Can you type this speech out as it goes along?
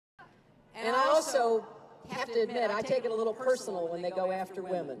also have to admit, I take it a little personal when they go after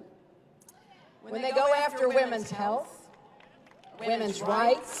women. When they go after women's health, women's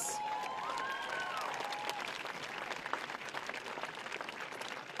rights,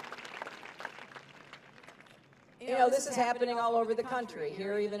 you know, this is happening all over the country,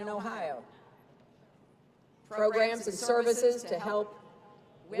 here even in Ohio. Programs and services to help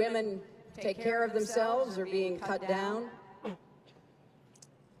women take care of themselves are being cut down.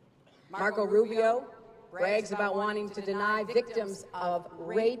 Marco Rubio brags about wanting to deny victims of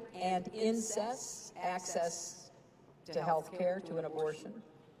rape and incest access to health care, to an abortion.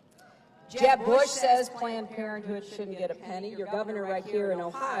 Jeb Bush says Planned Parenthood shouldn't get a penny. Your governor right here in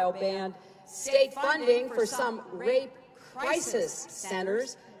Ohio banned state funding for some rape crisis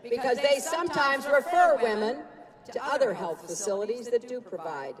centers because they sometimes refer women to other health facilities that do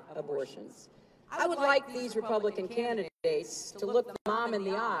provide abortions. I would like these Republican candidates to look the mom in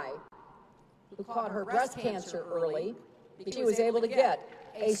the eye who caught her breast cancer early because she was able to get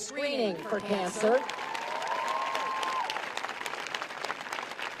a screening for cancer.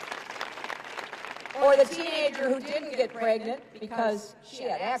 Or the teenager who didn't get pregnant because she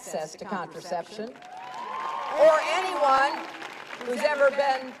had access to contraception. Or anyone who's ever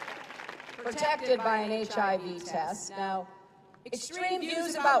been protected by an HIV test. Now, extreme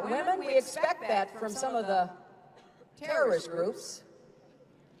views about women, we expect that from some of the terrorist groups.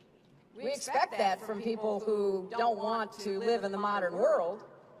 We expect that from people who don't want to live in the modern world.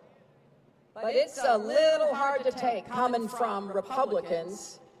 But it's a little hard to take coming from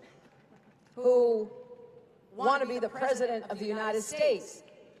Republicans who want to be the President of the United States,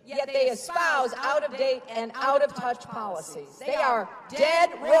 yet they espouse out-of-date and out-of-touch policies. They are dead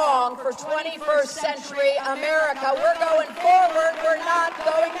wrong for 21st century America. We're going forward, we're not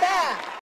going back.